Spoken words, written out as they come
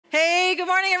Hey, good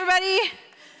morning, everybody.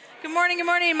 Good morning, good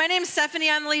morning. My name's Stephanie.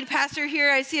 I'm the lead pastor here.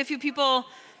 I see a few people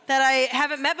that I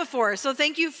haven't met before. So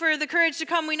thank you for the courage to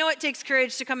come. We know it takes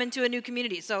courage to come into a new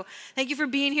community. So thank you for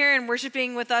being here and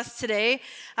worshiping with us today.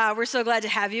 We're so glad to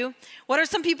have you. What are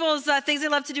some people's things they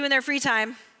love to do in their free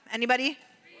time? Anybody?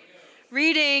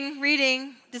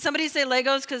 Reading. Did somebody say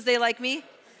Legos because they like me?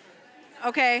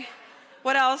 Okay.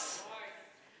 What else?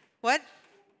 What?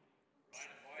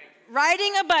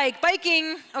 Riding a bike.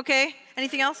 Biking. Okay.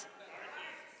 Anything else?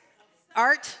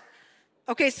 Art.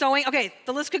 Okay, sewing. Okay,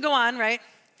 the list could go on, right?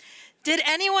 Did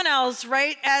anyone else,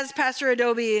 right as Pastor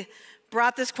Adobe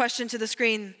brought this question to the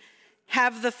screen,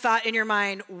 have the thought in your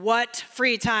mind, what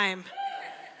free time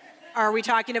are we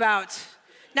talking about?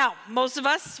 Now, most of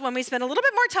us, when we spend a little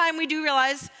bit more time, we do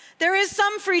realize there is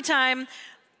some free time,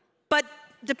 but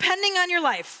depending on your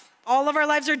life, all of our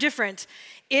lives are different,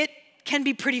 it can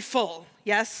be pretty full,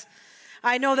 yes?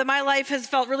 I know that my life has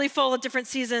felt really full at different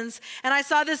seasons, and I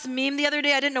saw this meme the other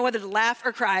day. I didn't know whether to laugh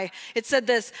or cry. It said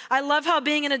this: I love how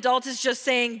being an adult is just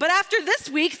saying, but after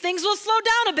this week, things will slow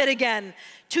down a bit again.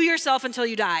 To yourself until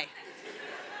you die.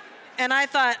 And I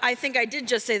thought, I think I did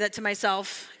just say that to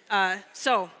myself.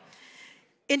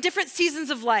 In different seasons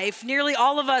of life, nearly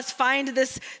all of us find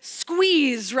this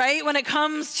squeeze, right, when it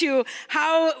comes to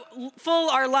how full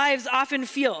our lives often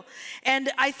feel.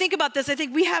 And I think about this, I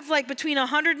think we have like between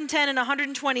 110 and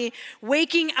 120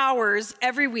 waking hours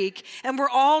every week, and we're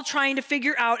all trying to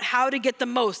figure out how to get the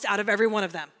most out of every one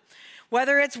of them.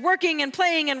 Whether it's working and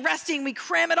playing and resting, we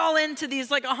cram it all into these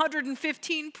like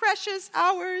 115 precious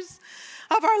hours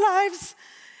of our lives.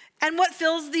 And what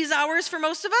fills these hours for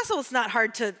most of us? Well, it's not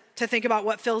hard to think about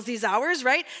what fills these hours,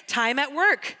 right? Time at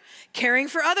work, caring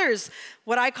for others,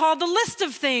 what I call the list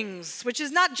of things, which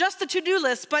is not just the to-do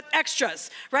list, but extras,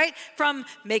 right? From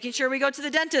making sure we go to the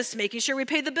dentist, making sure we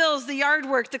pay the bills, the yard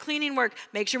work, the cleaning work,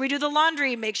 make sure we do the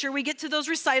laundry, make sure we get to those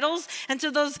recitals and to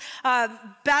those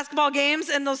basketball games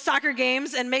and those soccer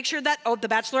games, and make sure that, the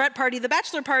bachelorette party, the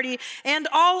bachelor party, and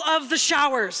all of the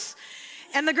showers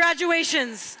and the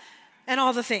graduations, and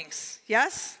all the things,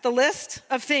 yes? The list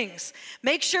of things.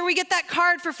 Make sure we get that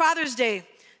card for Father's Day.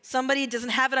 Somebody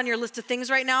doesn't have it on your list of things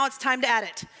right now, it's time to add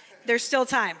it. There's still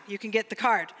time, you can get the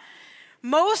card.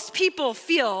 Most people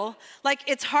feel like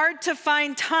it's hard to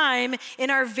find time in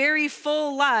our very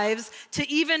full lives to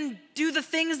even do the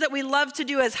things that we love to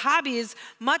do as hobbies,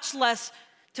 much less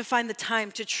to find the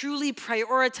time to truly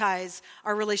prioritize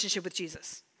our relationship with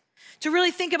Jesus. To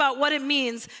really think about what it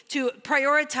means to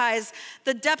prioritize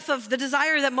the depth of the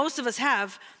desire that most of us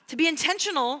have to be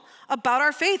intentional about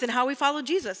our faith and how we follow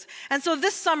Jesus. And so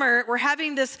this summer, we're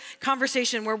having this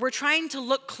conversation where we're trying to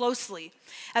look closely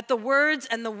at the words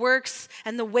and the works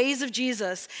and the ways of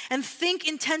Jesus and think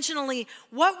intentionally,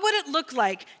 what would it look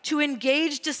like to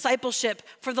engage discipleship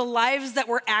for the lives that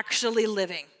we're actually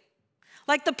living?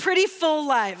 Like the pretty full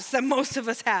lives that most of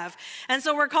us have. And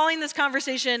so we're calling this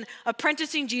conversation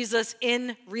Apprenticing Jesus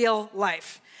in Real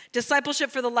Life. Discipleship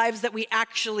for the lives that we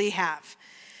actually have.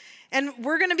 And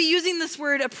we're going to be using this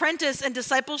word apprentice and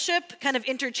discipleship kind of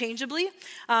interchangeably.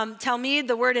 Talmid,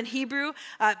 the word in Hebrew,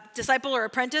 disciple or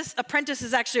apprentice. Apprentice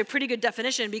is actually a pretty good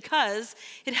definition because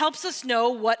it helps us know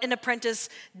what an apprentice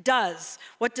does.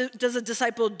 What does a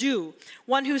disciple do?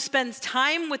 One who spends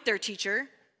time with their teacher,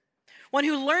 one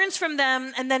who learns from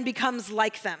them and then becomes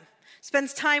like them.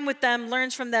 Spends time with them,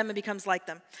 learns from them, and becomes like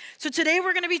them. So today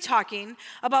we're going to be talking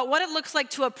about what it looks like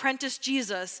to apprentice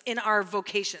Jesus in our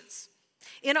vocations.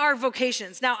 In our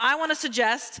vocations. Now, I want to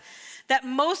suggest that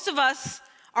most of us,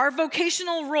 our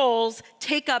vocational roles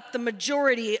take up the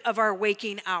majority of our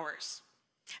waking hours.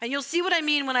 And you'll see what I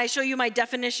mean when I show you my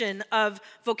definition of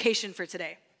vocation for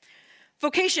today.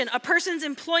 Vocation, a person's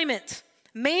employment,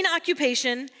 main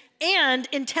occupation, and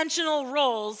intentional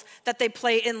roles that they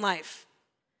play in life.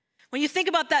 When you think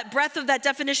about that breadth of that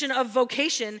definition of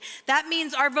vocation, that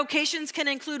means our vocations can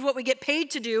include what we get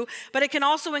paid to do, but it can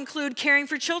also include caring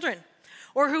for children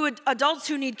or adults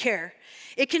who need care.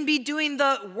 It can be doing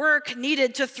the work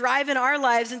needed to thrive in our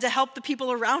lives and to help the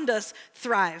people around us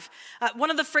thrive. One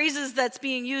of the phrases that's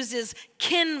being used is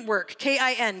kin work,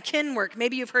 K-I-N, kin work.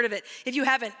 Maybe you've heard of it. If you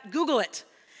haven't, Google it.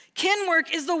 Kin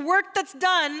work is the work that's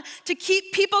done to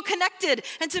keep people connected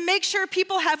and to make sure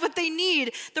people have what they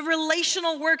need. The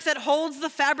relational work that holds the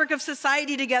fabric of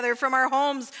society together, from our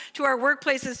homes to our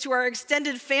workplaces to our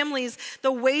extended families,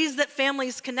 the ways that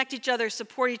families connect each other,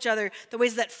 support each other, the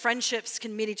ways that friendships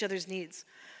can meet each other's needs.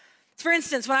 For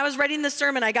instance, when I was writing this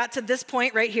sermon, I got to this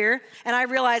point right here, and I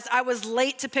realized I was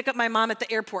late to pick up my mom at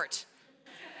the airport.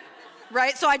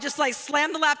 right? So I just like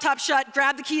slammed the laptop shut,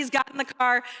 grabbed the keys, got in the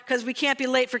car, because we can't be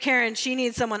late for Karen. She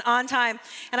needs someone on time.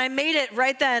 And I made it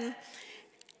right then.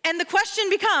 And the question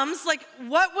becomes, like,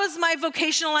 what was my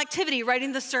vocational activity,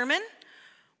 writing the sermon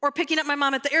or picking up my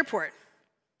mom at the airport?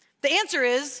 The answer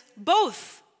is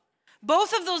both.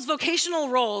 Both of those vocational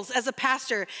roles as a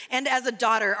pastor and as a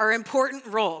daughter are important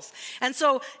roles. And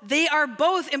so they are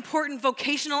both important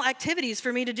vocational activities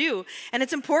for me to do. And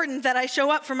it's important that I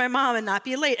show up for my mom and not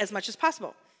be late as much as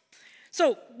possible.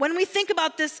 So when we think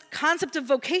about this concept of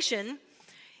vocation,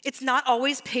 it's not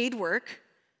always paid work.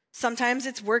 Sometimes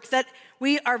it's work that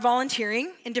we are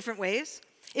volunteering in different ways.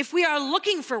 If we are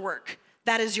looking for work,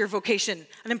 that is your vocation,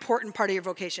 an important part of your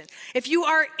vocation. If you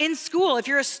are in school, if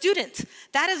you're a student,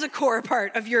 that is a core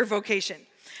part of your vocation.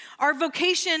 Our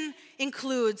vocation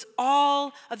includes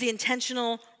all of the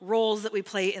intentional roles that we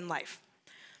play in life.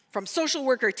 From social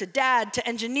worker to dad, to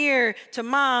engineer, to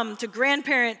mom, to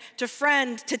grandparent, to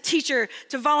friend, to teacher,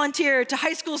 to volunteer, to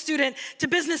high school student, to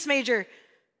business major.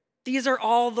 These are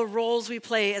all the roles we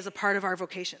play as a part of our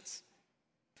vocations.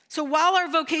 So while our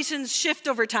vocations shift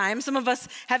over time, some of us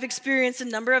have experienced a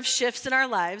number of shifts in our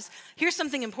lives, here's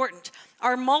something important.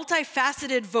 Our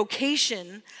multifaceted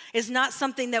vocation is not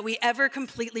something that we ever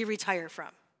completely retire from.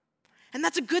 And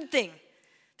that's a good thing.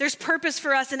 There's purpose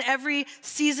for us in every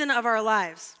season of our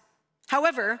lives.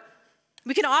 However,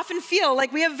 we can often feel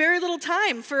like we have very little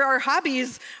time for our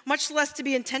hobbies, much less to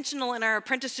be intentional in our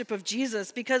apprenticeship of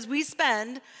Jesus, because we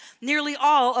spend nearly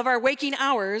all of our waking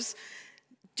hours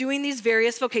doing these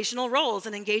various vocational roles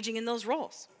and engaging in those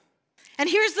roles. And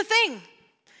here's the thing.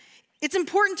 It's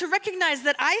important to recognize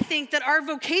that I think that our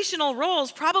vocational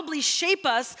roles probably shape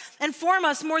us and form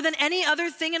us more than any other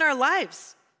thing in our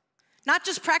lives. Not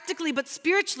just practically, but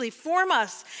spiritually, form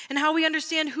us in how we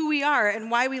understand who we are and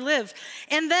why we live.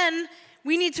 And then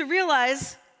we need to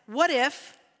realize, what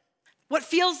if what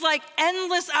feels like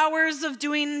endless hours of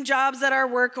doing jobs at our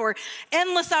work or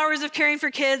endless hours of caring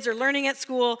for kids or learning at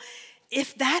school,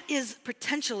 if that is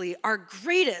potentially our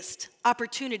greatest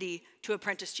opportunity to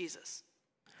apprentice Jesus?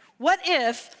 What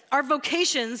if our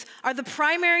vocations are the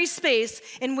primary space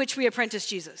in which we apprentice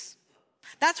Jesus?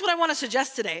 That's what I want to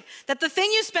suggest today, that the thing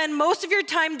you spend most of your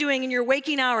time doing in your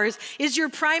waking hours is your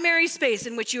primary space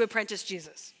in which you apprentice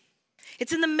Jesus.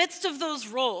 It's in the midst of those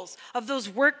roles, of those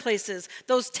workplaces,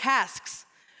 those tasks,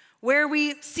 where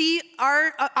we see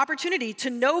our opportunity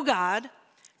to know God,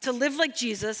 to live like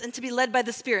Jesus, and to be led by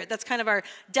the Spirit. That's kind of our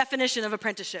definition of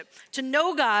apprenticeship. To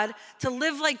know God, to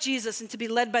live like Jesus, and to be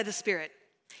led by the Spirit.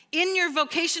 In your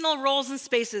vocational roles and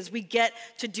spaces, we get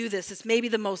to do this. It's maybe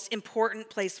the most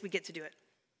important place we get to do it.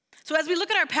 So as we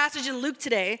look at our passage in Luke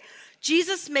today,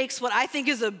 Jesus makes what I think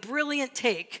is a brilliant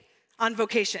take on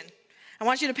vocation. I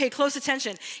want you to pay close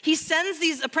attention. He sends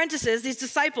these apprentices, these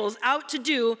disciples, out to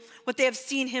do what they have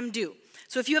seen him do.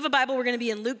 So if you have a Bible, we're going to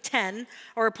be in Luke 10,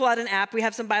 or pull out an app. We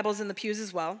have some Bibles in the pews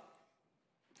as well.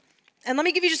 And let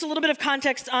me give you just a little bit of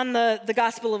context on the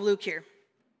Gospel of Luke here.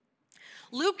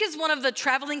 Luke is one of the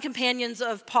traveling companions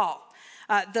of Paul,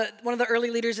 one of the early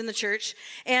leaders in the church.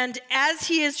 And as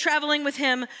he is traveling with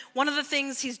him, one of the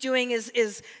things he's doing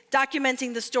is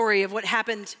documenting the story of what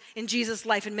happened in Jesus'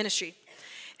 life and ministry.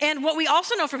 And what we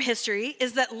also know from history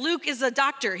is that Luke is a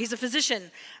doctor. He's a physician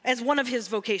as one of his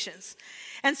vocations.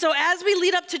 And so as we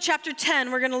lead up to chapter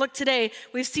 10, we're going to look today,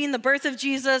 we've seen the birth of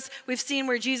Jesus. We've seen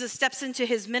where Jesus steps into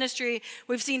his ministry.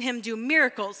 We've seen him do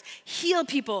miracles, heal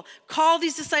people, call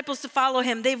these disciples to follow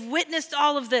him. They've witnessed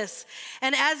all of this.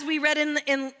 And as we read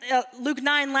in Luke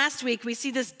 9 last week, we see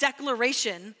this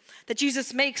declaration that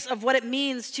Jesus makes of what it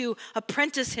means to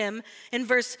apprentice him in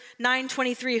verse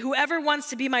 9:23. Whoever wants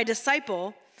to be my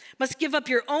disciple must give up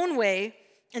your own way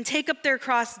and take up their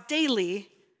cross daily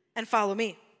and follow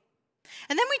me.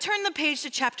 And then we turn the page to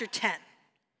chapter 10.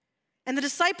 And the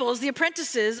disciples, the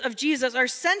apprentices of Jesus, are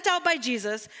sent out by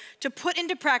Jesus to put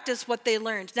into practice what they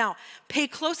learned. Now, pay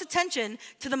close attention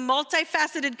to the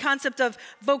multifaceted concept of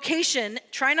vocation.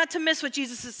 Try not to miss what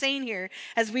Jesus is saying here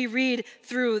as we read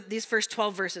through these first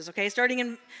 12 verses, okay? Starting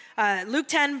in Luke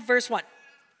 10, verse 1.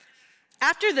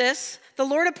 After this, the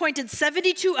Lord appointed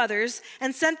 72 others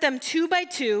and sent them 2 by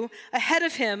 2 ahead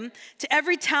of him to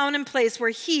every town and place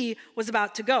where he was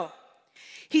about to go.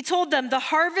 He told them, the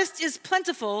harvest is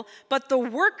plentiful, but the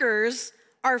workers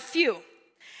are few.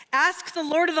 Ask the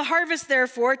Lord of the harvest,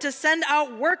 therefore, to send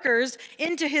out workers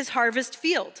into his harvest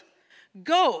field.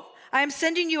 Go, I am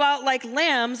sending you out like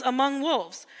lambs among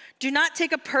wolves. Do not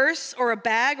take a purse or a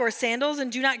bag or sandals,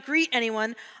 and do not greet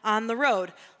anyone on the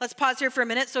road. Let's pause here for a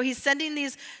minute. So he's sending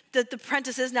the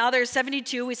apprentices. Now there's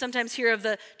 72. We sometimes hear of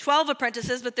the 12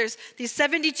 apprentices, but there's these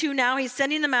 72 now. He's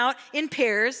sending them out in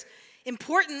pairs.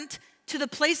 Important to the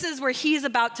places where he's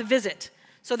about to visit.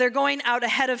 So they're going out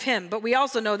ahead of him, but we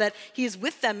also know that he's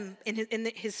with them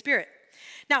in his spirit.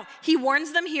 Now, he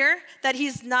warns them here that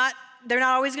they're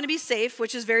not always going to be safe,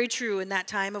 which is very true in that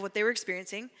time of what they were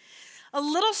experiencing. A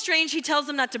little strange, he tells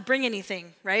them not to bring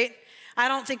anything, right? I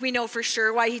don't think we know for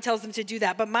sure why he tells them to do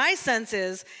that, but my sense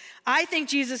is, I think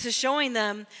Jesus is showing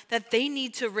them that they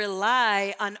need to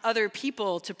rely on other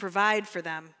people to provide for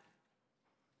them.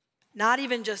 Not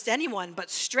even just anyone, but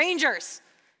strangers.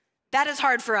 That is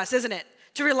hard for us, isn't it?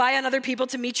 To rely on other people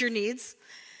to meet your needs.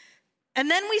 And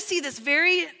then we see this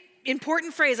very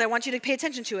important phrase. I want you to pay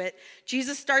attention to it.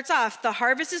 Jesus starts off, the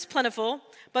harvest is plentiful,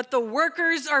 but the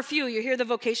workers are few. You hear the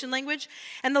vocation language?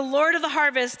 And the Lord of the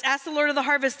harvest, ask the Lord of the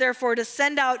harvest, therefore, to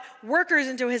send out workers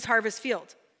into his harvest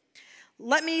field.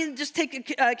 Let me just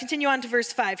continue on to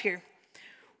verse 5 here.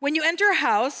 When you enter a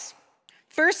house,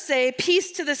 first say,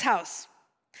 peace to this house.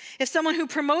 If someone who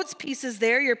promotes peace is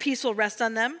there, your peace will rest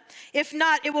on them. If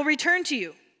not, it will return to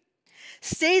you.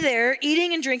 Stay there,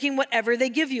 eating and drinking whatever they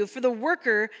give you, for the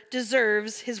worker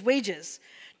deserves his wages.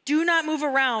 Do not move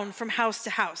around from house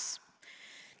to house.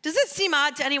 Does it seem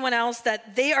odd to anyone else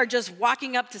that they are just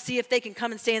walking up to see if they can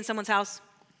come and stay in someone's house?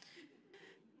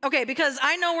 Okay, because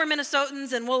I know we're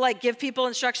Minnesotans and we'll give people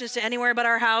instructions to anywhere but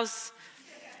our house.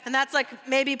 And that's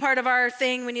maybe part of our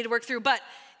thing we need to work through. But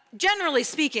generally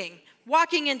speaking,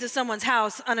 walking into someone's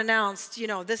house unannounced,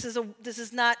 this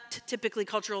is not typically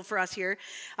cultural for us here.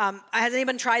 Has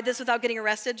anyone tried this without getting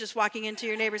arrested, just walking into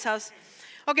your neighbor's house?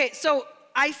 Okay, so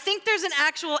I think there's an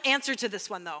actual answer to this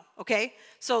one, though, okay?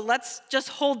 So let's just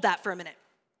hold that for a minute.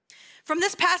 From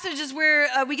this passage is where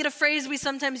we get a phrase we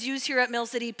sometimes use here at Mill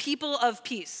City, people of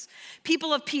peace.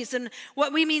 People of peace. And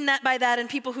what we mean by that, and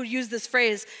people who use this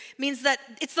phrase, means that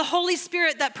it's the Holy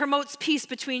Spirit that promotes peace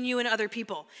between you and other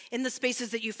people in the spaces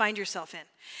that you find yourself in.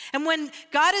 And when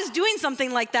God is doing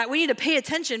something like that, we need to pay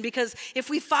attention, because if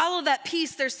we follow that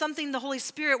peace, there's something the Holy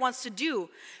Spirit wants to do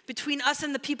between us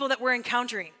and the people that we're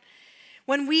encountering.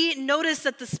 When we notice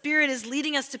that the Spirit is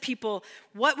leading us to people,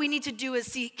 what we need to do is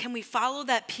see, can we follow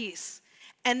that peace?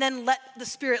 And then let the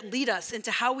Spirit lead us into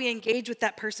how we engage with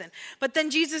that person. But then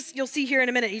Jesus, you'll see here in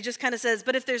a minute, he just kind of says,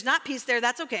 but if there's not peace there,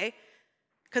 that's okay,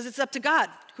 because it's up to God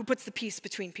who puts the peace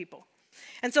between people.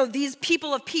 And so these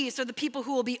people of peace are the people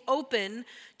who will be open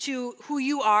to who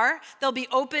you are. They'll be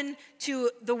open to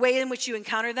the way in which you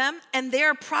encounter them. And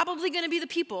they're probably going to be the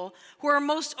people who are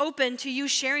most open to you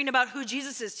sharing about who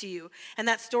Jesus is to you and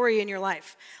that story in your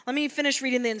life. Let me finish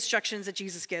reading the instructions that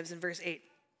Jesus gives in verse 8.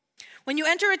 When you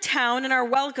enter a town and are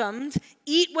welcomed,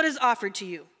 eat what is offered to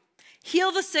you.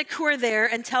 Heal the sick who are there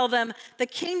and tell them, the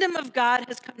kingdom of God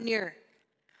has come near.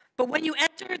 But when you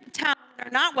enter the town and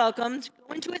are not welcomed,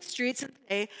 go into its streets and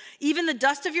say, even the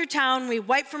dust of your town we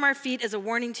wipe from our feet as a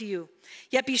warning to you.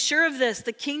 Yet be sure of this,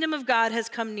 the kingdom of God has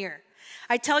come near.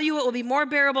 I tell you, it will be more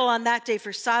bearable on that day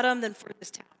for Sodom than for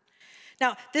this town.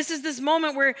 Now, this is this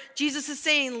moment where Jesus is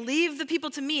saying, leave the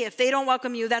people to me. If they don't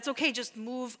welcome you, that's okay, just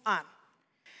move on.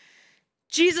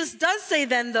 Jesus does say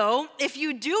then, though, if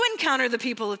you do encounter the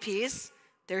people of peace,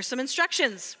 there's some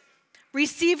instructions.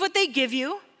 Receive what they give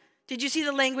you. Did you see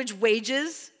the language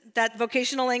wages, that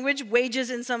vocational language, wages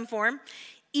in some form?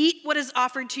 Eat what is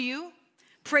offered to you.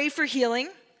 Pray for healing.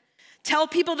 Tell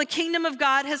people the kingdom of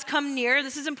God has come near.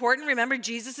 This is important. Remember,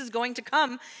 Jesus is going to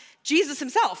come. Jesus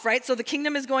himself, right? So the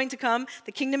kingdom is going to come.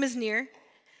 The kingdom is near.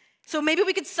 So maybe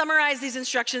we could summarize these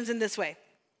instructions in this way.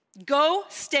 Go,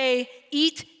 stay,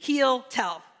 eat, heal,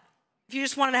 tell. If you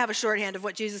just wanted to have a shorthand of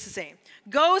what Jesus is saying.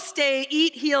 Go, stay,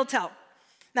 eat, heal, tell.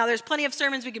 Now, there's plenty of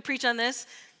sermons we could preach on this.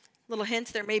 Little hint,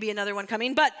 there may be another one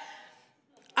coming. But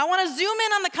I want to zoom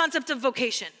in on the concept of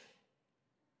vocation.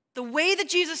 The way that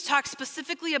Jesus talks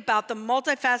specifically about the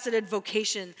multifaceted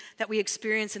vocation that we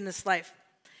experience in this life.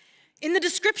 In the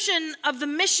description of the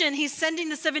mission he's sending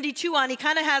the 72 on, he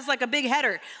kind of has like a big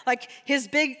header. Like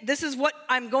this is what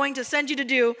I'm going to send you to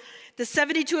do. The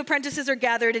 72 apprentices are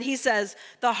gathered, and he says,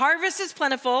 the harvest is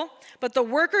plentiful, but the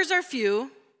workers are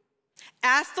few.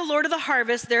 Ask the Lord of the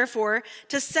harvest, therefore,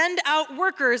 to send out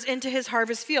workers into his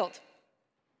harvest field.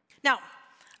 Now,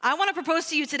 I want to propose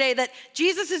to you today that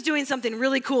Jesus is doing something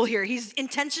really cool here. He's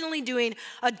intentionally doing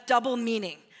a double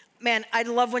meaning. Man, I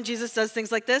love when Jesus does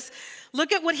things like this.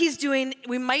 Look at what he's doing.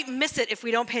 We might miss it if we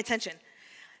don't pay attention.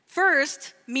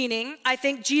 First, meaning, I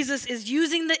think Jesus is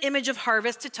using the image of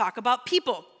harvest to talk about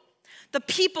people. The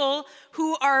people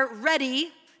who are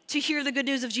ready to hear the good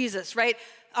news of Jesus, right?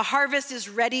 A harvest is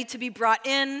ready to be brought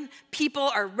in. People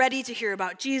are ready to hear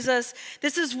about Jesus.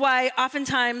 This is why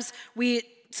oftentimes we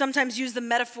sometimes use the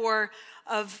metaphor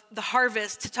of the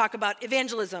harvest to talk about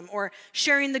evangelism or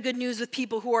sharing the good news with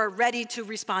people who are ready to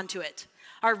respond to it.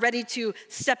 are ready to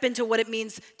step into what it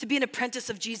means to be an apprentice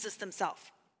of Jesus themselves.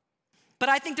 But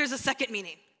I think there's a second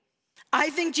meaning. I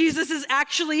think Jesus is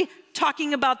actually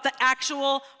talking about the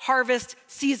actual harvest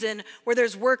season where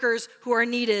there's workers who are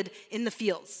needed in the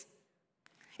fields.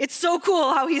 It's so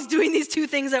cool how he's doing these two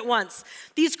things at once.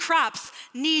 These crops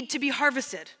need to be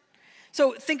harvested.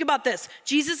 So think about this.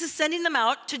 Jesus is sending them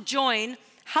out to join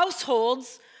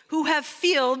households who have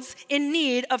fields in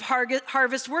need of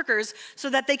harvest workers so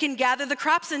that they can gather the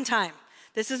crops in time.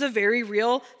 This is a very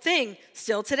real thing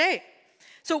still today.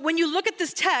 So when you look at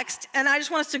this text, and I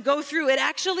just want us to go through, it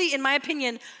actually, in my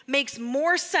opinion, makes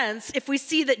more sense if we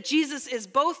see that Jesus is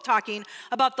both talking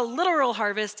about the literal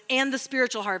harvest and the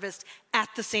spiritual harvest at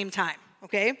the same time,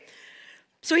 okay?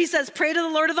 So he says, pray to the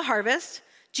Lord of the harvest.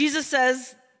 Jesus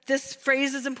says, this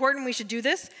phrase is important, we should do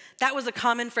this. That was a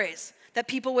common phrase that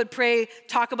people would pray,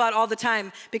 talk about all the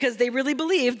time, because they really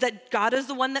believed that God is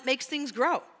the one that makes things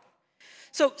grow.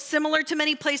 So similar to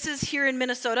many places here in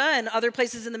Minnesota and other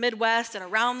places in the Midwest and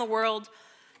around the world,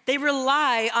 they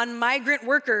rely on migrant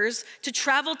workers to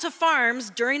travel to farms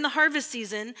during the harvest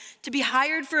season to be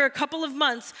hired for a couple of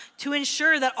months to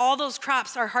ensure that all those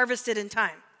crops are harvested in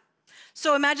time.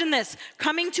 So imagine this,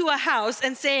 coming to a house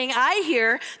and saying, I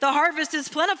hear the harvest is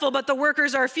plentiful, but the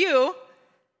workers are few,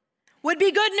 would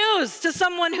be good news to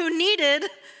someone who needed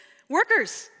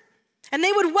workers. And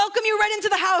they would welcome you right into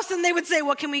the house and they would say,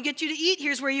 what can we get you to eat?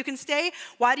 Here's where you can stay.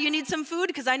 Why do you need some food?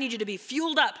 Because I need you to be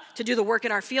fueled up to do the work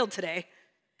in our field today.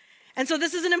 And so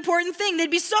this is an important thing. They'd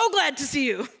be so glad to see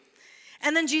you.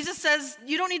 And then Jesus says,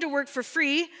 you don't need to work for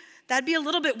free. That'd be a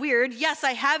little bit weird. Yes,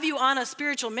 I have you on a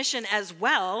spiritual mission as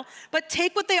well, but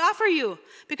take what they offer you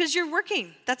because you're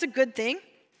working. That's a good thing.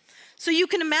 So you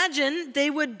can imagine they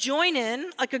would join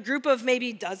in like a group of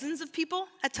maybe dozens of people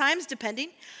at times, depending.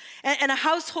 And a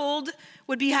household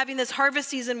would be having this harvest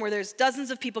season where there's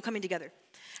dozens of people coming together.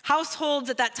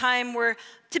 Households at that time were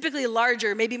typically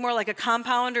larger, maybe more like a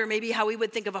compound or maybe how we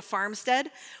would think of a farmstead,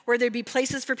 where there'd be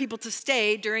places for people to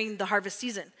stay during the harvest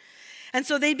season. And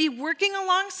so they'd be working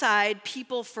alongside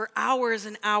people for hours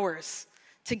and hours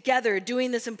together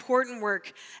doing this important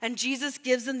work. And Jesus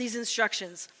gives them these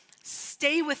instructions.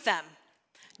 Stay with them.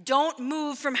 Don't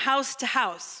move from house to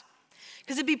house.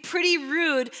 Because it'd be pretty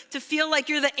rude to feel like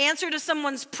you're the answer to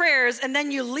someone's prayers and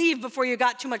then you leave before you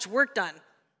got too much work done.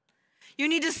 You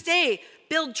need to stay,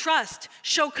 build trust,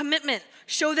 show commitment,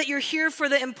 show that you're here for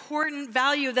the important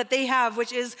value that they have,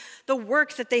 which is the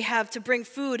work that they have to bring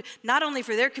food, not only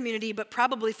for their community, but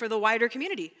probably for the wider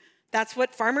community. That's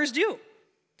what farmers do.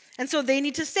 And so they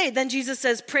need to stay. Then Jesus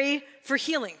says, pray for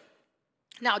healing.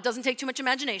 Now, it doesn't take too much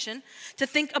imagination to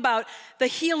think about the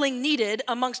healing needed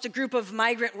amongst a group of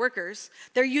migrant workers.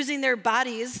 They're using their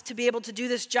bodies to be able to do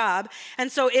this job.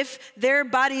 And so if their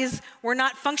bodies were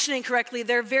not functioning correctly,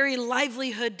 their very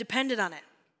livelihood depended on it.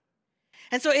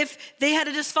 And so if they had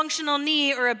a dysfunctional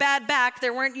knee or a bad back,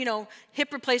 there weren't,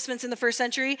 hip replacements in the first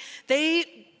century, they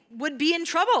would be in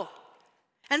trouble.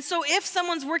 And so if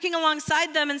someone's working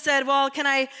alongside them and said, well, can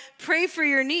I pray for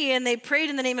your knee? And they prayed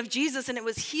in the name of Jesus and it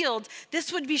was healed,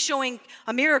 this would be showing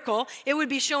a miracle. It would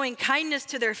be showing kindness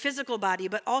to their physical body,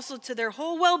 but also to their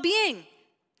whole well-being.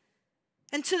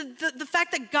 And to the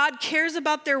fact that God cares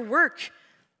about their work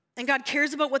and God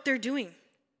cares about what they're doing.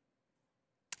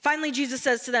 Finally, Jesus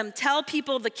says to them, tell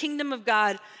people the kingdom of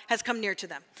God has come near to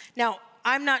them. Now,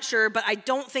 I'm not sure, but I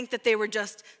don't think that they were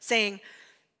just saying,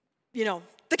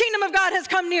 the kingdom of God has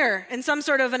come near in some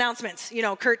sort of announcement,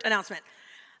 curt announcement.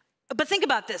 But think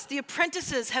about this. The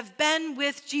apprentices have been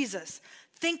with Jesus.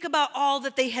 Think about all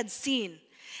that they had seen.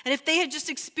 And if they had just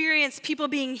experienced people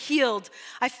being healed,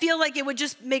 I feel like it would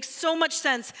just make so much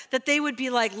sense that they would be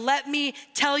like, let me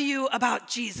tell you about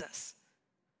Jesus.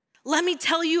 Let me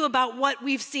tell you about what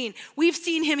we've seen. We've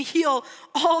seen him heal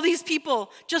all these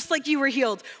people just like you were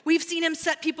healed. We've seen him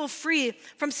set people free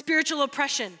from spiritual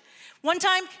oppression. One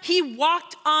time, he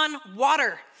walked on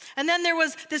water. And then there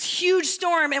was this huge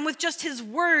storm, and with just his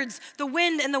words, the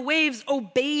wind and the waves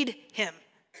obeyed him.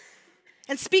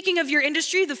 And speaking of your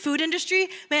industry, the food industry,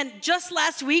 man, just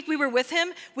last week we were with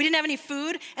him. We didn't have any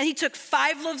food, and he took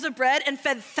 5 loaves of bread and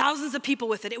fed thousands of people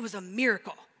with it. It was a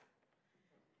miracle.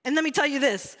 And let me tell you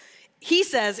this. He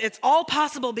says it's all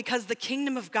possible because the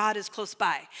kingdom of God is close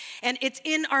by. And it's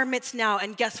in our midst now,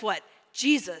 and guess what?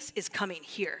 Jesus is coming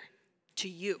here to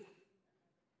you.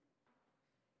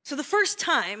 So the first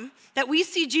time that we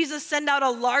see Jesus send out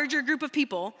a larger group of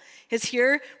people is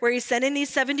here where he's sending these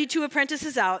 72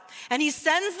 apprentices out, and he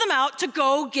sends them out to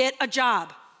go get a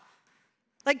job.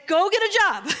 Like, go get a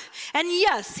job. And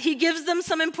yes, he gives them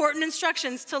some important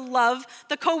instructions to love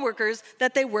the coworkers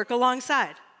that they work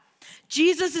alongside.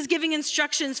 Jesus is giving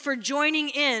instructions for joining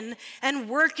in and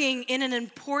working in an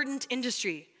important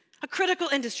industry, a critical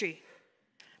industry.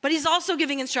 But he's also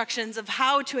giving instructions of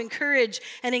how to encourage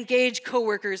and engage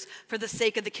coworkers for the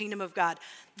sake of the kingdom of God.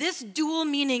 This dual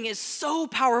meaning is so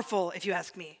powerful, if you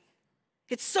ask me.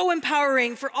 It's so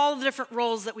empowering for all the different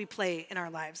roles that we play in our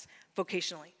lives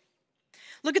vocationally.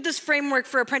 Look at this framework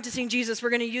for apprenticing Jesus.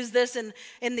 We're going to use this in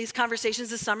these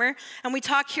conversations this summer. And we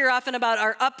talk here often about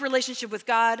our up relationship with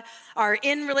God, our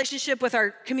in relationship with our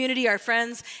community, our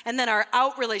friends, and then our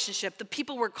out relationship, the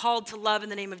people we're called to love in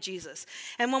the name of Jesus.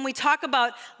 And when we talk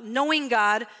about knowing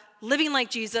God, living like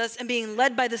Jesus, and being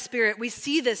led by the Spirit, we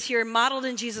see this here modeled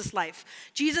in Jesus' life.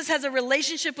 Jesus has a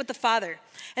relationship with the Father,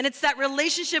 and it's that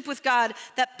relationship with God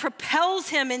that propels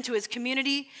him into his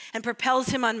community and propels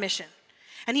him on mission.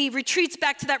 And he retreats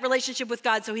back to that relationship with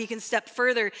God so he can step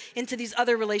further into these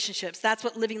other relationships. That's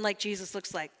what living like Jesus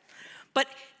looks like. But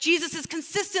Jesus is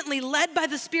consistently led by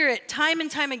the Spirit time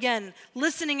and time again,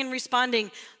 listening and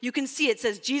responding. You can see it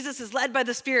says Jesus is led by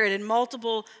the Spirit in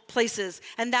multiple places.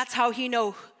 And that's how he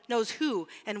knows who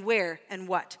and where and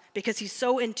what, because he's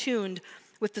so in tune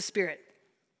with the Spirit.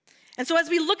 And so as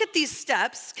we look at these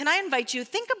steps, can I invite you,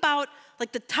 think about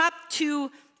like the top 2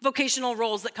 vocational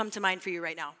roles that come to mind for you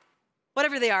right now.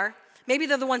 Whatever they are. Maybe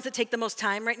they're the ones that take the most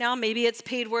time right now. Maybe it's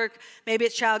paid work. Maybe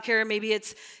it's childcare. Maybe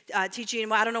it's teaching.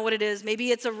 I don't know what it is.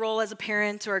 Maybe it's a role as a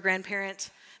parent or a grandparent.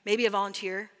 Maybe a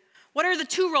volunteer. What are the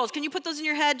 2 roles? Can you put those in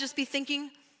your head? Just be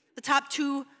thinking the top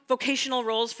 2 vocational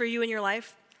roles for you in your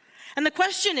life. And the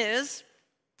question is,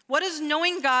 what does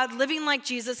knowing God, living like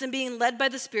Jesus, and being led by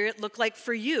the Spirit look like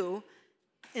for you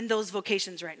in those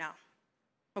vocations right now?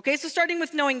 Okay, so starting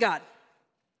with knowing God.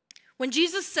 When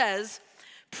Jesus says,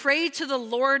 pray to the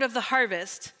Lord of the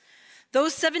harvest,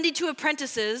 those 72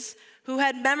 apprentices who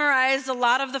had memorized a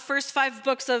lot of the first 5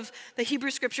 books of the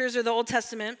Hebrew Scriptures or the Old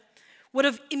Testament would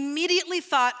have immediately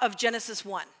thought of Genesis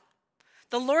 1.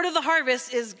 The Lord of the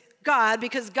harvest is God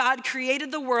because God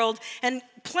created the world, and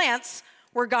plants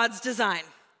were God's design.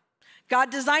 God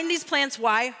designed these plants,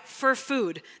 why? For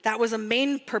food. That was a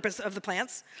main purpose of the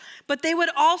plants. But they would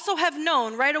also have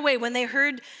known right away when they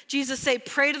heard Jesus say,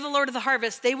 pray to the Lord of the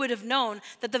harvest, they would have known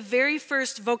that the very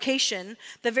first vocation,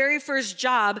 the very first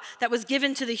job that was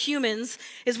given to the humans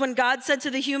is when God said to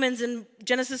the humans in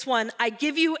Genesis 1, I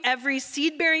give you every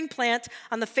seed-bearing plant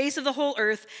on the face of the whole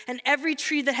earth and every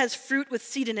tree that has fruit with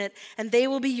seed in it, and they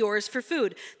will be yours for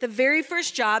food. The very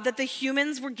first job that the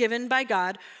humans were given by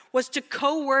God was to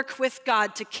co-work with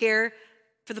God to care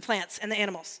for the plants and the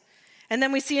animals. And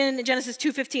then we see in Genesis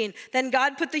 2:15, then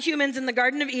God put the humans in the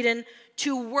Garden of Eden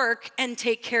to work and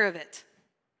take care of it.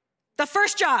 The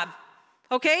first job,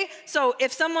 okay? So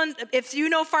if you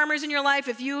know farmers in your life,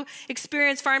 if you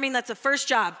experience farming, that's the first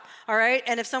job, all right?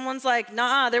 And if someone's like,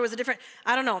 nah, there was a different,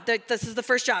 I don't know, this is the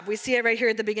first job. We see it right here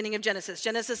at the beginning of Genesis.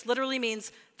 Genesis literally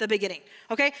means the beginning,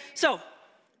 okay? So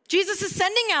Jesus is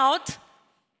sending out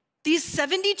these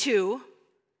 72,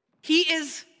 he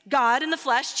is God in the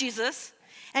flesh, Jesus,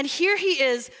 and here he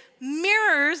is,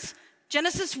 mirrors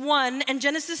Genesis 1 and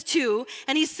Genesis 2,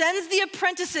 and he sends the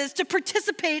apprentices to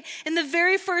participate in the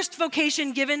very first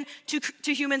vocation given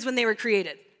to humans when they were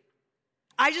created.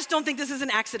 I just don't think this is an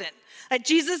accident. That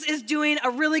Jesus is doing a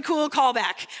really cool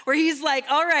callback where he's like,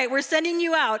 all right, we're sending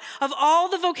you out. Of all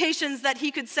the vocations that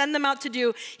he could send them out to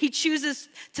do, he chooses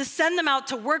to send them out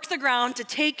to work the ground, to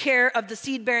take care of the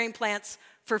seed-bearing plants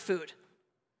for food.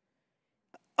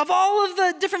 Of all of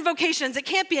the different vocations, it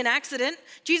can't be an accident.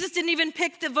 Jesus didn't even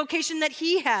pick the vocation that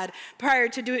he had prior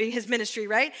to doing his ministry,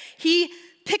 right? He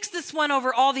picks this one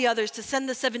over all the others to send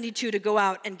the 72 to go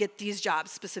out and get these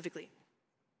jobs specifically.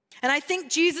 And I think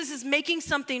Jesus is making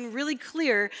something really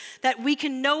clear that we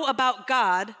can know about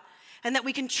God and that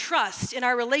we can trust in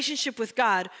our relationship with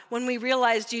God when we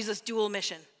realize Jesus' dual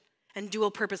mission and dual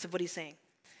purpose of what he's saying.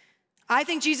 I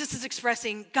think Jesus is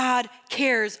expressing God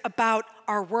cares about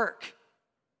our work.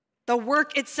 The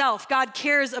work itself, God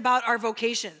cares about our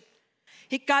vocation.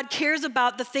 God cares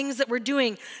about the things that we're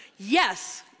doing.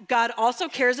 Yes, God also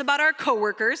cares about our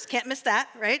coworkers. Can't miss that,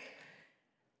 right?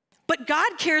 But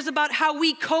God cares about how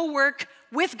we co-work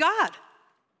with God.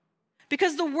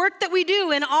 Because the work that we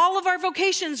do in all of our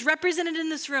vocations represented in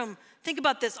this room, think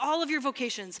about this, all of your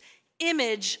vocations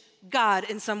image God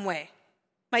in some way.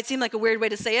 Might seem like a weird way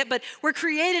to say it, but we're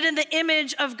created in the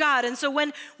image of God. And so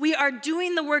when we are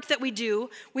doing the work that we do,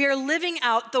 we are living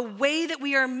out the way that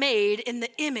we are made in the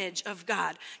image of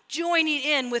God, joining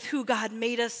in with who God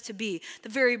made us to be, the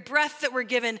very breath that we're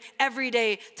given every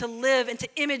day to live and to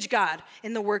image God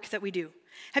in the work that we do.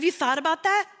 Have you thought about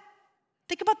that?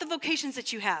 Think about the vocations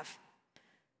that you have.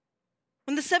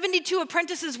 When the 72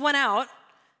 apprentices went out,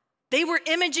 They were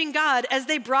imaging God as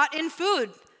they brought in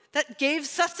food that gave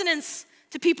sustenance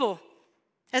to people,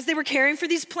 as they were caring for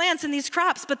these plants and these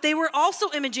crops. But they were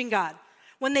also imaging God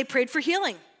when they prayed for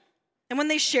healing and when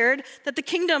they shared that the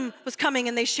kingdom was coming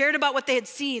and they shared about what they had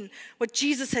seen, what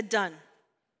Jesus had done.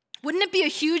 Wouldn't it be a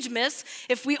huge miss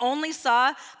if we only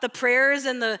saw the prayers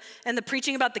and the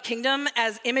preaching about the kingdom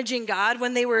as imaging God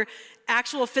when they were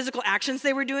actual physical actions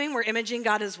they were doing were imaging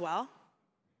God as well?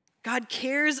 God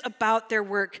cares about their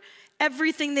work.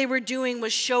 Everything they were doing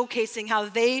was showcasing how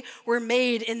they were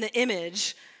made in the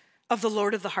image of the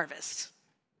Lord of the harvest.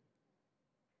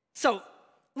 So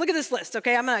look at this list,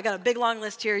 okay? I got a big long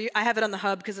list here. I have it on the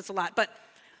hub because it's a lot, but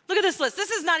look at this list. This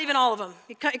is not even all of them.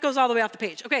 It goes all the way off the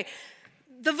page. Okay,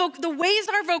 the ways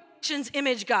our vocations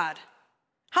image God.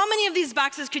 How many of these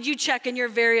boxes could you check in your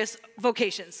various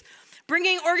vocations?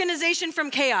 Bringing organization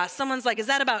from chaos. Someone's like, is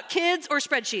that about kids or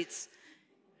spreadsheets?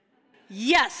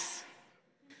 Yes.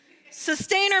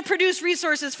 Sustain or produce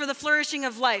resources for the flourishing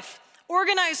of life.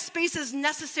 Organize spaces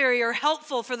necessary or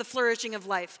helpful for the flourishing of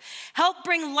life. Help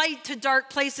bring light to dark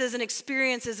places and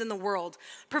experiences in the world.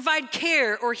 Provide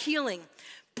care or healing.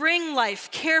 Bring life,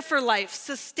 care for life,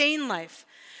 sustain life.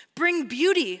 Bring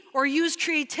beauty or use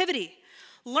creativity.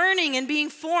 Learning and being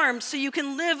formed so you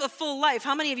can live a full life.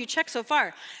 How many of you checked so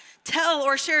far? Tell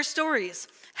or share stories.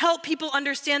 Help people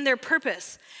understand their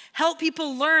purpose. Help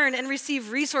people learn and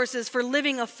receive resources for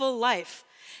living a full life.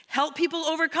 Help people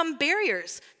overcome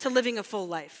barriers to living a full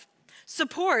life.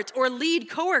 Support or lead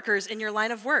coworkers in your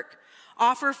line of work.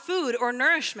 Offer food or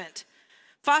nourishment.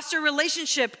 Foster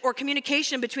relationship or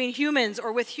communication between humans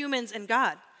or with humans and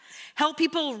God. Help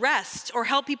people rest or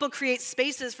help people create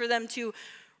spaces for them to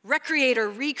recreate or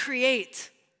recreate.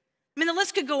 I mean, the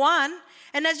list could go on.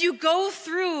 And as you go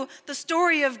through the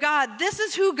story of God, this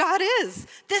is who God is.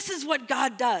 This is what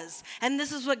God does. And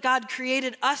this is what God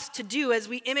created us to do as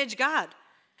we image God.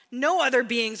 No other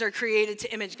beings are created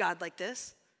to image God like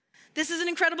this. This is an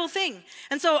incredible thing.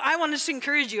 And so I wanted to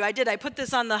encourage you. I put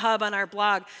this on the hub on our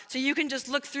blog so you can just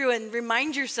look through and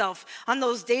remind yourself on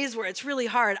those days where it's really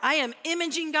hard. I am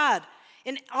imaging God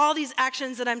in all these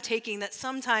actions that I'm taking that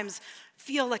sometimes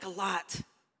feel like a lot.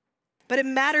 But it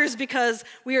matters because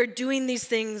we are doing these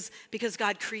things because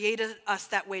God created us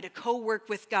that way to co-work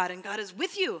with God. And God is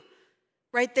with you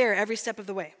right there every step of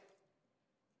the way.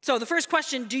 So the first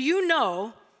question, do you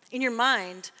know in your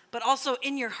mind, but also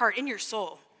in your heart, in your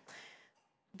soul,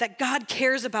 that God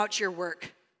cares about your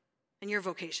work and your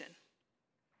vocation?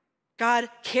 God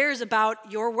cares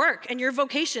about your work and your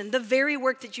vocation, the very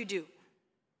work that you do.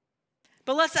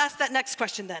 But let's ask that next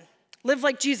question then. Live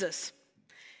like Jesus.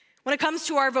 When it comes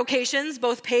to our vocations,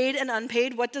 both paid and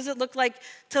unpaid, what does it look like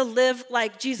to live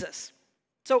like Jesus?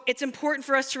 So it's important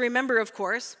for us to remember, of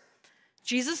course,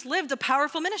 Jesus lived a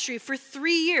powerful ministry for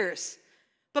 3 years.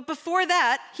 But before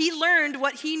that, he learned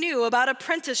what he knew about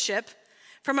apprenticeship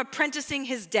from apprenticing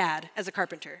his dad as a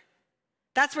carpenter.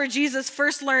 That's where Jesus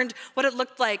first learned what it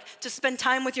looked like to spend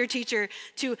time with your teacher,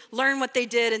 to learn what they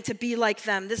did and to be like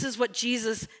them. This is what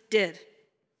Jesus did.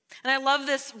 And I love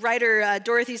this writer,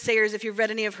 Dorothy Sayers, if you've read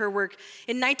any of her work.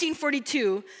 In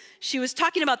 1942, she was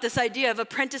talking about this idea of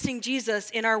apprenticing Jesus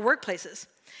in our workplaces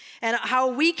and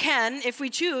how we can, if we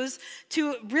choose,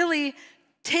 to really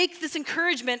take this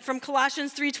encouragement from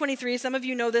Colossians 3:23. Some of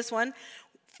you know this one.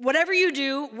 Whatever you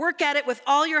do, work at it with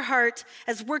all your heart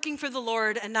as working for the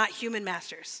Lord and not human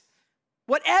masters.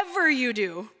 Whatever you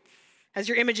do, as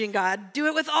you're imaging God, do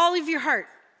it with all of your heart.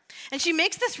 And she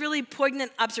makes this really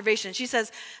poignant observation. She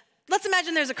says, let's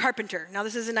imagine there's a carpenter. Now,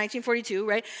 this is in 1942,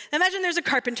 right? Imagine there's a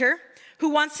carpenter who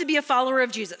wants to be a follower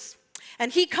of Jesus.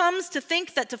 And he comes to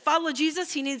think that to follow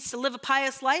Jesus, he needs to live a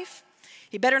pious life.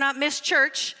 He better not miss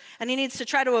church, and he needs to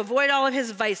try to avoid all of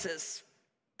his vices.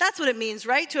 That's what it means,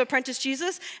 right, to apprentice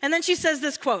Jesus? And then she says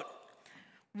this quote,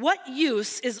 "What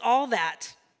use is all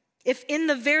that if in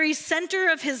the very center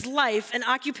of his life and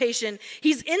occupation,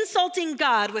 he's insulting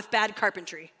God with bad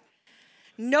carpentry?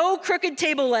 No crooked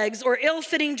table legs or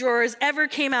ill-fitting drawers ever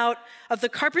came out of the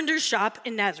carpenter's shop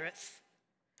in Nazareth.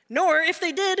 Nor, if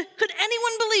they did, could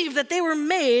anyone believe that they were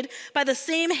made by the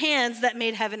same hands that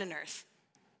made heaven and earth."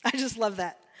 I just love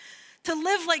that. To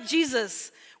live like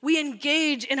Jesus, we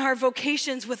engage in our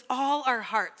vocations with all our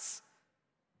hearts.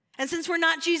 And since we're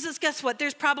not Jesus, guess what?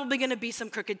 There's probably going to be some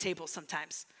crooked tables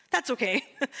sometimes. That's okay.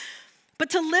 But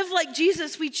to live like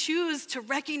Jesus, we choose to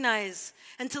recognize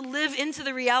and to live into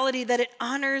the reality that it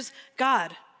honors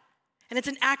God. And it's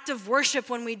an act of worship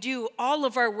when we do all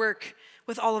of our work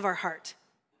with all of our heart.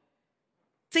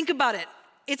 Think about it.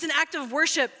 It's an act of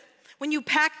worship when you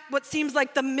pack what seems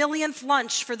like the millionth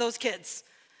lunch for those kids.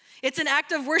 It's an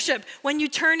act of worship when you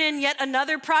turn in yet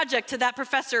another project to that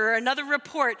professor or another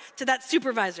report to that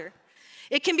supervisor.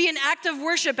 It can be an act of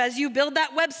worship as you build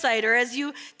that website or as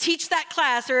you teach that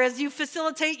class or as you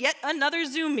facilitate yet another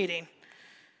Zoom meeting.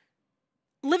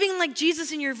 Living like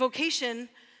Jesus in your vocation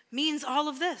means all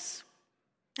of this.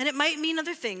 And it might mean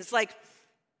other things like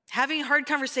having hard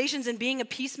conversations and being a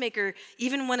peacemaker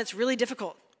even when it's really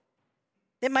difficult.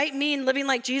 It might mean living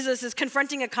like Jesus is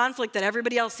confronting a conflict that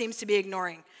everybody else seems to be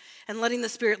ignoring and letting the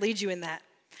Spirit lead you in that.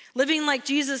 Living like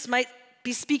Jesus might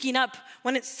be speaking up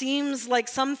when it seems like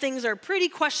some things are pretty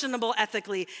questionable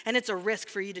ethically, and it's a risk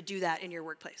for you to do that in your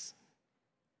workplace.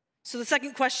 So the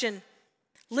second question,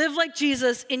 live like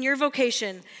Jesus in your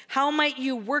vocation. How might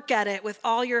you work at it with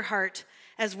all your heart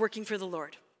as working for the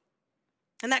Lord?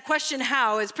 And that question,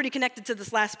 how, is pretty connected to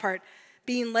this last part,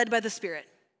 being led by the Spirit.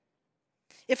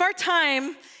 If our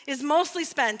time is mostly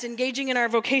spent engaging in our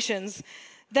vocations,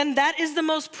 then that is the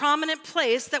most prominent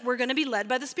place that we're going to be led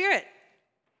by the Spirit.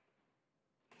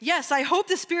 Yes, I hope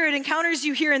the Spirit encounters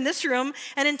you here in this room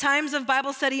and in times of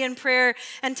Bible study and prayer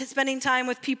and spending time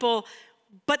with people,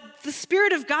 but the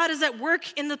Spirit of God is at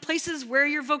work in the places where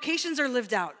your vocations are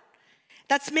lived out.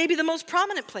 That's maybe the most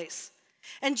prominent place.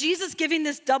 And Jesus, giving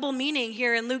this double meaning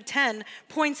here in Luke 10,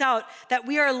 points out that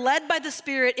we are led by the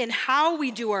Spirit in how we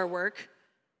do our work,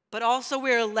 but also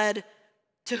we are led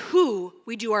to who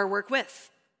we do our work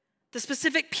with. The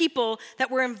specific people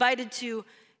that we're invited to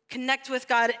connect with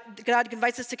God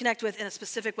invites us to connect with in a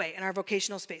specific way in our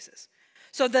vocational spaces.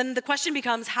 So then the question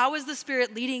becomes, how is the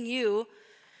Spirit leading you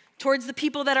towards the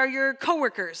people that are your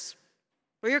coworkers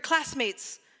or your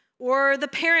classmates or the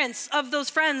parents of those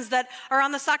friends that are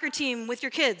on the soccer team with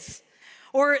your kids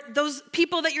or those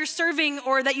people that you're serving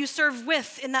or that you serve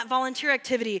with in that volunteer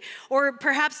activity, or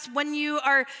perhaps when you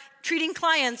are treating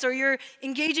clients or you're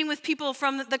engaging with people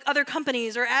from the other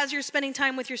companies or as you're spending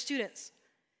time with your students.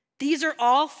 These are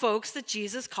all folks that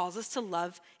Jesus calls us to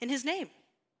love in his name.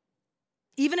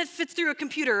 Even if it's through a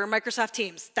computer or Microsoft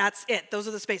Teams, that's it. Those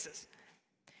are the spaces.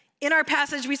 In our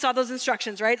passage, we saw those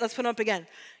instructions, right? Let's put them up again.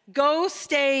 Go,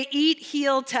 stay, eat,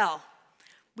 heal, tell.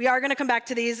 We are going to come back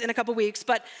to these in a couple weeks,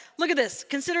 but look at this.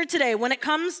 Consider today, when it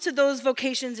comes to those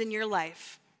vocations in your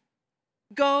life,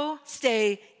 go,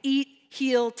 stay, eat,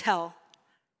 heal, tell.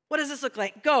 What does this look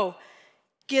like? Go,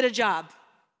 get a job.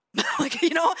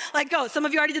 Go. Some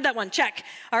of you already did that one. Check.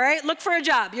 All right, look for a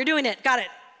job. You're doing it. Got it.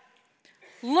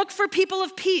 Look for people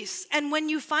of peace, and when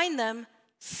you find them,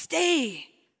 stay.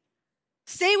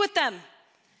 Stay with them.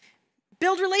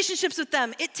 Build relationships with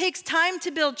them. It takes time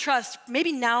to build trust,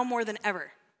 maybe now more than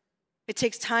ever. It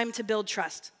takes time to build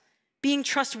trust. Being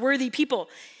trustworthy people.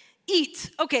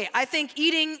 Eat. Okay, I think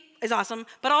eating is awesome,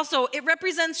 but also it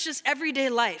represents just everyday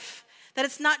life. That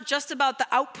it's not just about the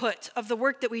output of the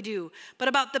work that we do, but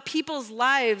about the people's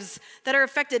lives that are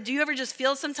affected. Do you ever just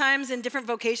feel sometimes in different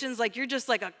vocations like you're just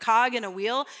like a cog in a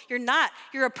wheel? You're not.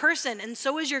 You're a person, and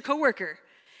so is your coworker.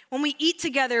 When we eat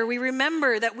together, we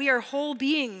remember that we are whole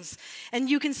beings, and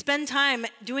you can spend time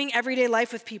doing everyday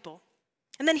life with people.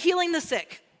 And then healing the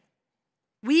sick.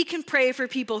 We can pray for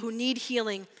people who need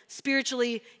healing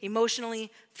spiritually,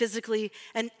 emotionally, physically.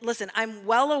 And listen, I'm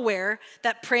well aware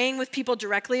that praying with people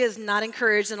directly is not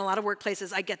encouraged in a lot of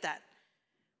workplaces. I get that.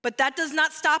 But that does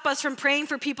not stop us from praying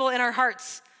for people in our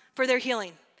hearts for their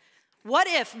healing. What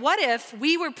if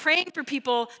we were praying for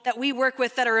people that we work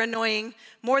with that are annoying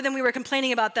more than we were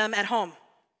complaining about them at home?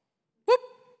 Whoop,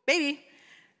 baby.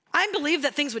 I believe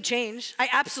that things would change. I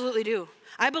absolutely do.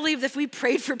 I believe that if we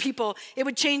prayed for people, it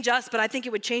would change us, but I think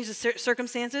it would change the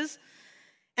circumstances.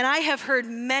 And I have heard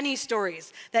many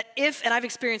stories that and I've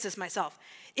experienced this myself,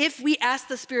 if we ask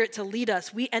the Spirit to lead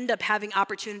us, we end up having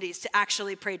opportunities to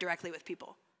actually pray directly with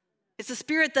people. It's the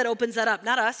Spirit that opens that up,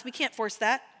 not us. We can't force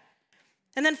that.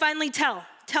 And then finally, tell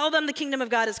them the kingdom of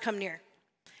God has come near.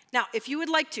 Now, if you would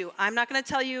like to, I'm not going to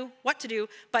tell you what to do,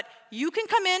 but you can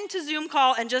come in to Zoom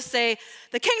call and just say,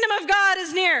 the kingdom of God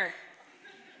is near.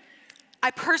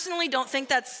 I personally don't think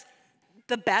that's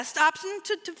the best option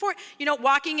for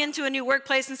walking into a new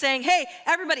workplace and saying, hey,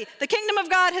 everybody, the kingdom of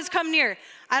God has come near.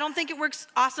 I don't think it works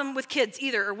awesome with kids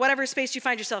either, or whatever space you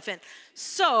find yourself in.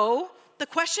 So the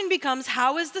question becomes,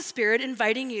 how is the Spirit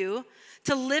inviting you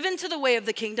to live into the way of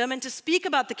the kingdom and to speak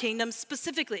about the kingdom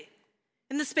specifically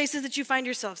in the spaces that you find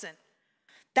yourselves in?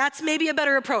 That's maybe a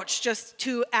better approach, just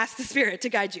to ask the Spirit to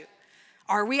guide you.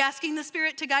 Are we asking the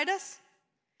Spirit to guide us?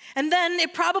 And then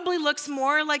it probably looks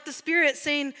more like the Spirit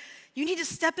saying, you need to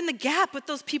step in the gap with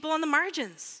those people on the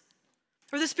margins.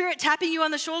 Or the Spirit tapping you on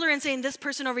the shoulder and saying, this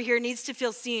person over here needs to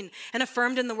feel seen and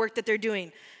affirmed in the work that they're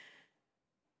doing.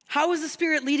 How is the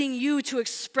Spirit leading you to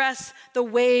express the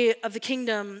way of the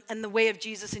kingdom and the way of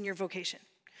Jesus in your vocation?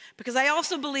 Because I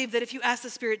also believe that if you ask the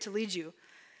Spirit to lead you,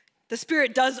 the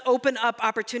Spirit does open up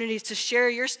opportunities to share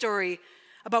your story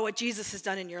about what Jesus has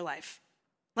done in your life.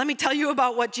 Let me tell you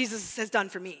about what Jesus has done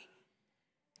for me.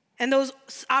 And those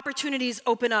opportunities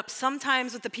open up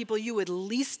sometimes with the people you would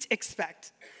least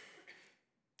expect.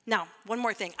 Now, one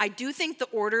more thing. I do think the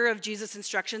order of Jesus'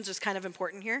 instructions is kind of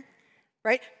important here,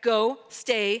 right? Go,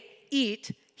 stay, eat,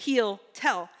 heal,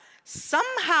 tell.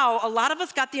 Somehow, a lot of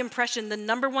us got the impression the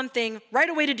number one thing right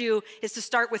away to do is to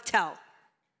start with tell.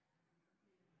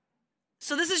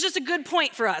 So this is just a good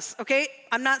point for us, okay?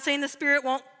 I'm not saying the Spirit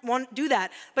won't do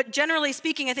that, but generally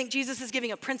speaking, I think Jesus is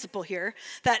giving a principle here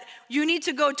that you need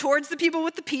to go towards the people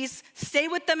with the peace, stay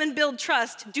with them and build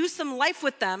trust, do some life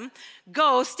with them,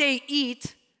 go, stay,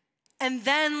 eat, and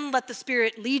then let the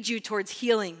Spirit lead you towards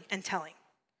healing and telling.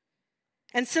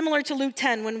 And similar to Luke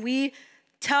 10, when we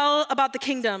tell about the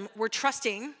kingdom, we're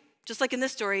trusting, just like in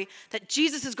this story, that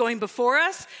Jesus is going before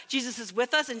us, Jesus is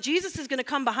with us, and Jesus is going to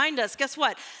come behind us. Guess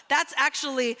what? That's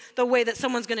actually the way that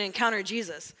someone's going to encounter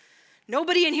Jesus.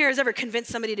 Nobody in here has ever convinced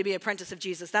somebody to be an apprentice of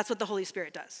Jesus. That's what the Holy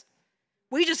Spirit does.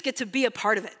 We just get to be a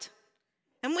part of it.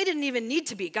 And we didn't even need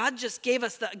to be. God just gave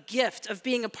us the gift of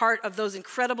being a part of those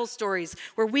incredible stories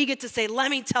where we get to say,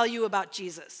 let me tell you about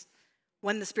Jesus,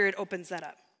 when the Spirit opens that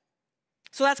up.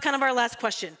 So that's kind of our last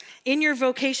question. In your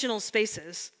vocational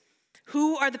spaces,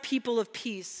 who are the people of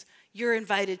peace you're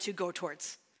invited to go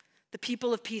towards? The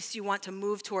people of peace you want to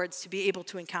move towards to be able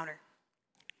to encounter.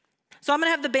 So I'm going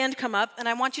to have the band come up, and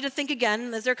I want you to think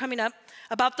again, as they're coming up,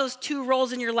 about those two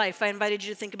roles in your life I invited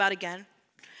you to think about again.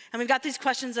 And we've got these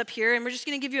questions up here, and we're just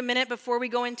going to give you a minute before we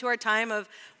go into our time of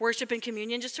worship and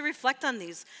communion just to reflect on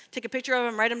these. Take a picture of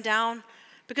them, write them down,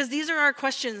 because these are our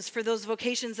questions for those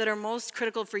vocations that are most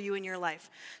critical for you in your life.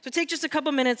 So take just a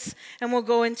couple minutes, and we'll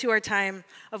go into our time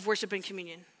of worship and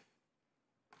communion.